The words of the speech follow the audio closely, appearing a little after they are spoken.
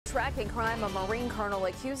tracking crime, a Marine colonel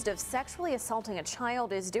accused of sexually assaulting a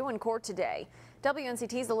child is due in court today.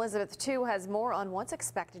 WNCT's Elizabeth II has more on what's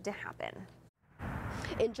expected to happen.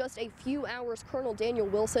 In just a few hours, Colonel Daniel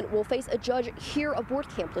Wilson will face a judge here aboard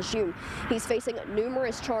Camp Lejeune. He's facing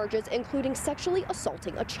numerous charges, including sexually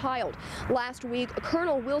assaulting a child. Last week,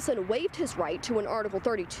 Colonel Wilson waived his right to an Article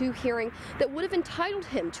 32 hearing that would have entitled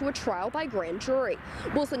him to a trial by grand jury.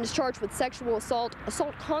 Wilson is charged with sexual assault,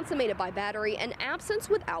 assault consummated by battery, and absence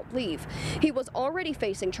without leave. He was already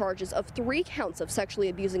facing charges of 3 counts of sexually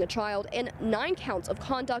abusing a child and 9 counts of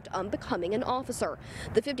conduct unbecoming an officer.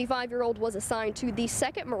 The 55-year-old was assigned to the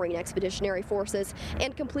 2nd Marine Expeditionary Forces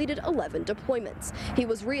and completed 11 deployments. He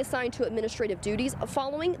was reassigned to administrative duties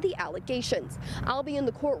following the allegations. I'll be in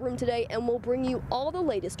the courtroom today and will bring you all the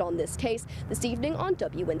latest on this case this evening on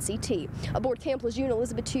WNCT. Aboard Camp Lejeune,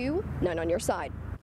 Elizabeth II, 9 on your side.